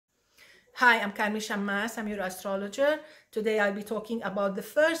Hi, I'm Carmen Chammas. I'm your astrologer. Today I'll be talking about the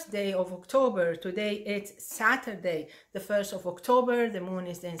first day of October. Today it's Saturday, the 1st of October. The moon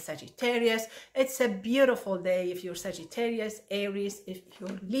is in Sagittarius. It's a beautiful day if you're Sagittarius, Aries, if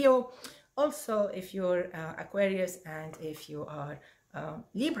you're Leo, also if you're Aquarius, and if you are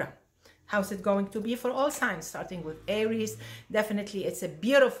Libra. How's it going to be for all signs, starting with Aries? Definitely, it's a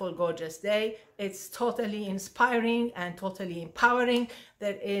beautiful, gorgeous day. It's totally inspiring and totally empowering.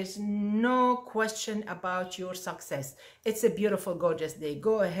 There is no question about your success. It's a beautiful, gorgeous day.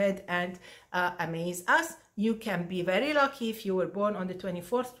 Go ahead and amaze us. You can be very lucky if you were born on the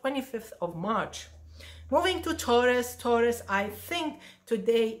 24th, 25th of March. Moving to Taurus. Taurus, I think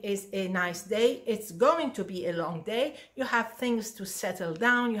today is a nice day. It's going to be a long day. You have things to settle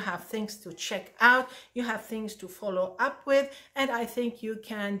down. You have things to check out. You have things to follow up with. And I think you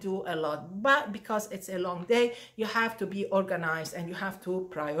can do a lot. But because it's a long day, you have to be organized and you have to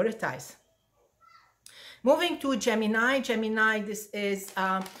prioritize. Moving to Gemini. Gemini, this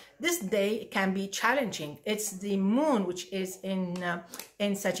day can be challenging. It's the moon, which is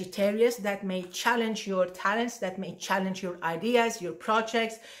in Sagittarius, that may challenge your talents, that may challenge your ideas, your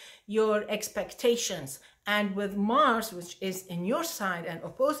projects, your expectations. And with Mars, which is in your sign and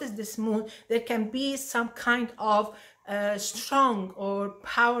opposes this moon, there can be some kind of strong or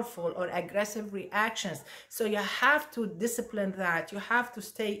powerful or aggressive reactions. So you have to discipline that. You have to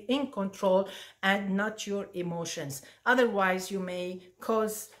stay in control and not your emotions. Otherwise, you may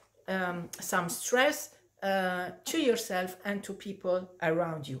cause some stress to yourself and to people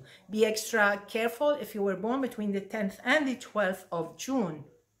around you. Be extra careful if you were born between the 10th and the 12th of June.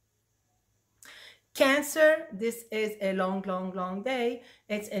 Cancer, this is a long, long, long day.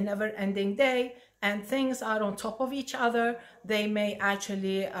 It's a never-ending day, and things are on top of each other. They may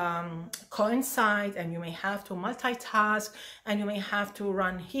actually coincide, and you may have to multitask, and you may have to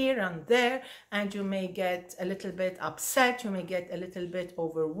run here and there, and you may get a little bit upset, you may get a little bit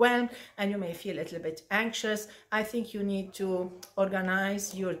overwhelmed, and you may feel a little bit anxious. I think you need to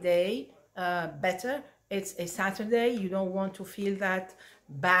organize your day better. It's a Saturday. You don't want to feel that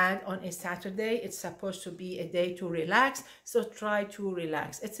bad on a Saturday. It's supposed to be a day to relax, so try to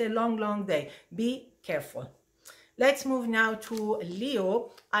relax. It's a long, long day. Be careful. Let's move now to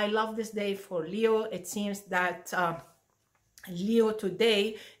Leo. I love this day for Leo. It seems that Leo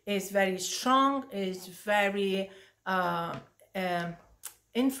today is very strong, is very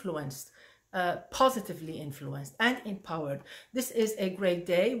influenced, positively influenced and empowered. This is a great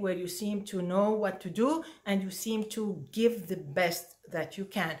day where you seem to know what to do and you seem to give the best that you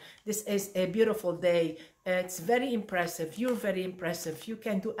can. This is a beautiful day. It's very impressive. You're very impressive. You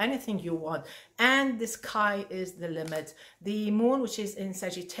can do anything you want, and the sky is the limit. The moon, which is in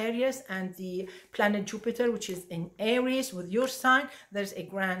Sagittarius, and the planet Jupiter, which is in Aries with your sign, there's a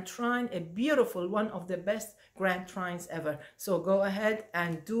grand trine, a beautiful one, of the best grand trines ever. So go ahead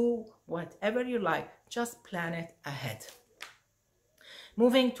and do whatever you like. Just plan it ahead.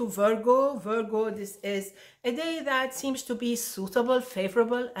 Moving to Virgo. Virgo, this is a day that seems to be suitable,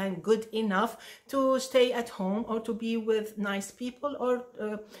 favorable, and good enough to stay at home or to be with nice people or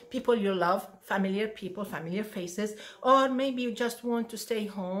people you love, familiar people, familiar faces, or maybe you just want to stay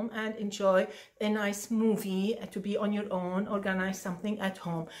home and enjoy a nice movie, to be on your own, organize something at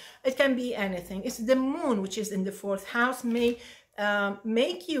home. It can be anything. It's the moon, which is in the 4th house, may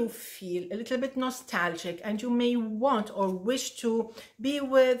make you feel a little bit nostalgic, and you may want or wish to be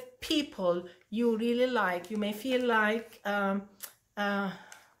with people you really like. You may feel like you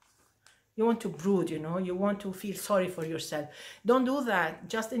want to brood, you know, you want to feel sorry for yourself. Don't do that.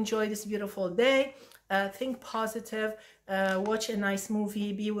 Just enjoy this beautiful day. Think positive, watch a nice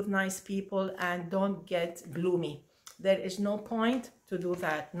movie, be with nice people, and don't get gloomy. There is no point to do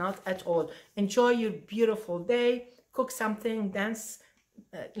that, not at all. Enjoy your beautiful day. Cook something, dance,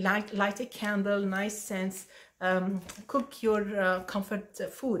 light a candle, nice scents, cook your comfort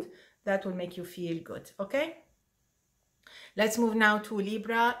food. That will make you feel good, okay? Let's move now to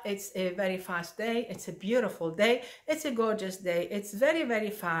Libra. It's a very fast day. It's a beautiful day. It's a gorgeous day. It's very, very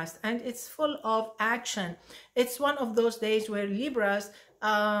fast, and it's full of action. It's one of those days where Libras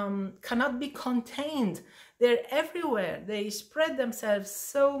cannot be contained. They're everywhere. They spread themselves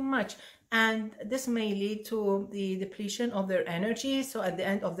so much, and this may lead to the depletion of their energy. So at the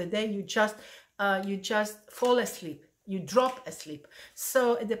end of the day, you just fall asleep. You drop asleep.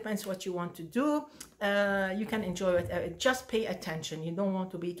 So it depends what you want to do. You can enjoy it. Just pay attention. You don't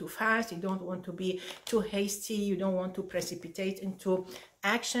want to be too fast. You don't want to be too hasty. You don't want to precipitate into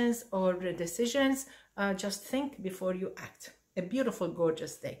actions or decisions. Just think before you act. A beautiful,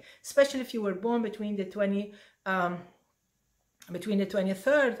 gorgeous day, especially if you were born between the between the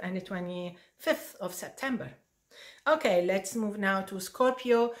 23rd and the 25th of September. Okay, let's move now to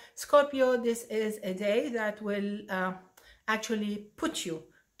Scorpio. Scorpio, this is a day that will actually put you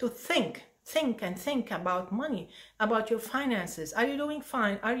to think about money, about your finances. Are you doing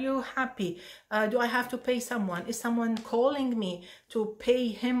fine? Are you happy? Do I have to pay someone? Is someone calling me to pay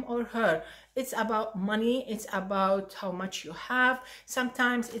him or her? It's about money. It's about how much you have.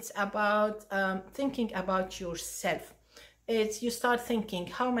 Sometimes it's about thinking about yourself. You start thinking,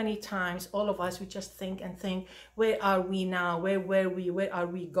 how many times all of us, we just think and think, where are we now? Where were we? Where are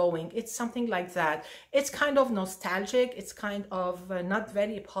we going? It's something like that. It's kind of nostalgic. It's kind of not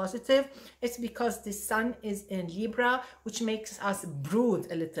very positive. It's because the sun is in Libra, which makes us brood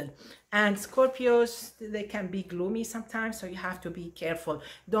a little. And Scorpios, they can be gloomy sometimes, so you have to be careful.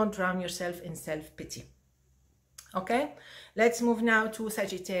 Don't drown yourself in self-pity. Okay, let's move now to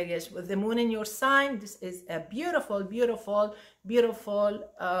Sagittarius. With the moon in your sign, this is a beautiful, beautiful, beautiful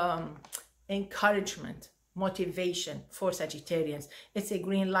encouragement, motivation for Sagittarians. It's a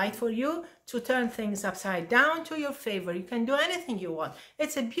green light for you to turn things upside down to your favor. You can do anything you want.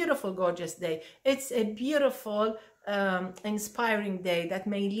 It's a beautiful, gorgeous day. It's a beautiful, inspiring day that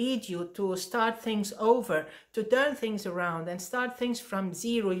may lead you to start things over, to turn things around and start things from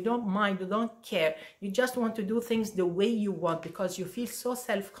zero. You don't mind, you don't care. You just want to do things the way you want because you feel so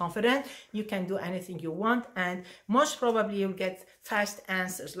self-confident. You can do anything you want, and most probably you'll get fast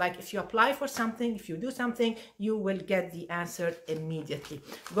answers. Like if you apply for something, if you do something, you will get the answer immediately.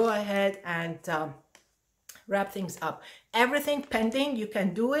 Go ahead and wrap things up. Everything pending, you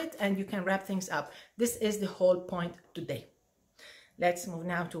can do it and you can wrap things up. This is the whole point today. Let's move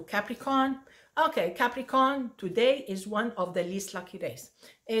now to Capricorn. Okay, Capricorn, today is one of the least lucky days.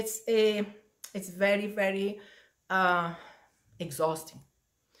 It's very, very exhausting,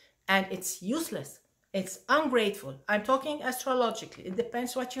 and it's useless. It's ungrateful. I'm talking astrologically. It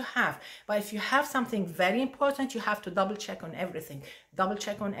depends what you have. But if you have something very important, you have to double check on everything. Double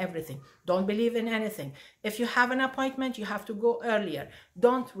check on everything. Don't believe in anything. If you have an appointment, you have to go earlier.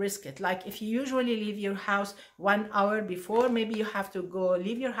 Don't risk it. Like if you usually leave your house 1 hour before, maybe you have to go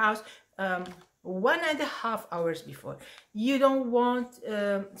leave your house 1.5 hours before. You don't want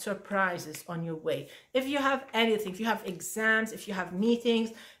surprises on your way. If you have anything, if you have exams, if you have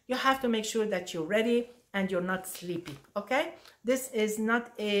meetings, you have to make sure that you're ready and you're not sleepy. Okay, this is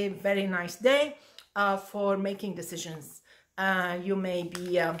not a very nice day for making decisions. You may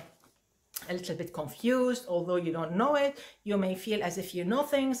be a little bit confused, although you don't know it. You may feel as if you know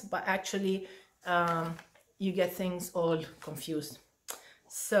things, but actually you get things all confused.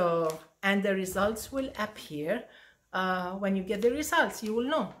 So, and the results will appear. When you get the results, you will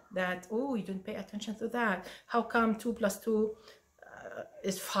know that, oh, you didn't pay attention to that. How come 2 + 2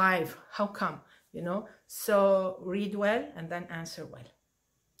 is 5? How come? You know, so read well and then answer well.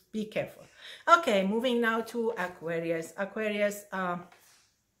 Be careful. Okay, moving now to Aquarius. Aquarius,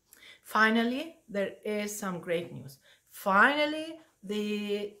 finally, there is some great news. Finally,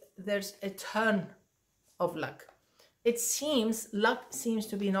 there's a turn of luck. It seems luck seems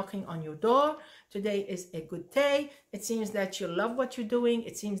to be knocking on your door. Today is a good day. It seems that you love what you're doing.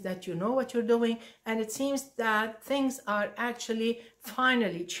 It seems that you know what you're doing. And it seems that things are actually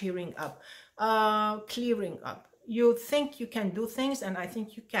finally cheering up, clearing up. You think you can do things, and I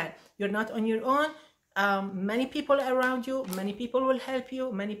think you can. You're not on your own. Many people around you, many people will help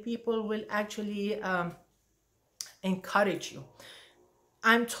you. Many people will actually encourage you.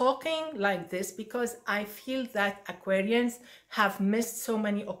 I'm talking like this because I feel that Aquarians have missed so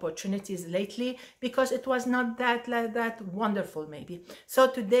many opportunities lately because it was not that wonderful maybe. So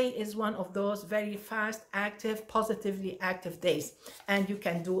today is one of those very fast, active, positively active days, and you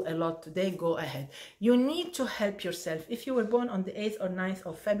can do a lot today. Go ahead. You need to help yourself if you were born on the 8th or 9th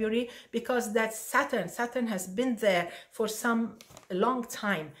of February, because that Saturn has been there for some long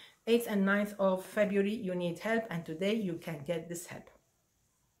time. 8th and 9th of February, you need help, and today you can get this help.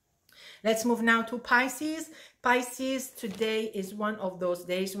 Let's move now to Pisces. Pisces, today is one of those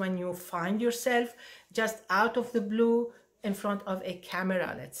days when you find yourself just out of the blue in front of a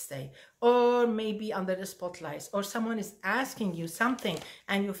camera, let's say, or maybe under the spotlights, or someone is asking you something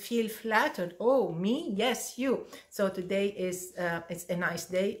and you feel flattered. Oh, me? Yes, you. So today is it's a nice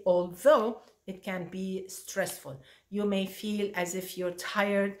day, although it can be stressful. You may feel as if you're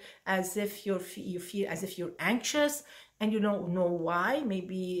tired, as if you feel as if you're anxious, and you don't know why.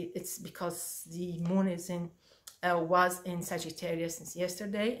 Maybe it's because the moon is was in Sagittarius since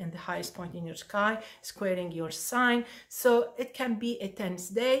yesterday, and the highest point in your sky, squaring your sign. So it can be a tense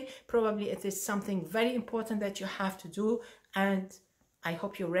day. Probably it is something very important that you have to do, and I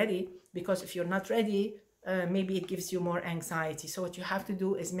hope you're ready, because if you're not ready, maybe it gives you more anxiety. So what you have to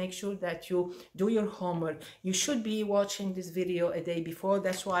do is make sure that you do your homework. You should be watching this video a day before.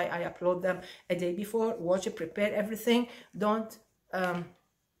 That's why I upload them a day before. Watch it, prepare everything. Don't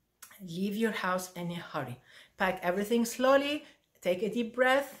leave your house in a hurry. Pack everything slowly, take a deep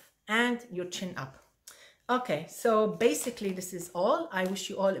breath, and your chin up. Okay, so basically this is all. I wish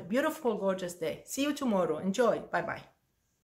you all a beautiful, gorgeous day. See you tomorrow. Enjoy. Bye-bye.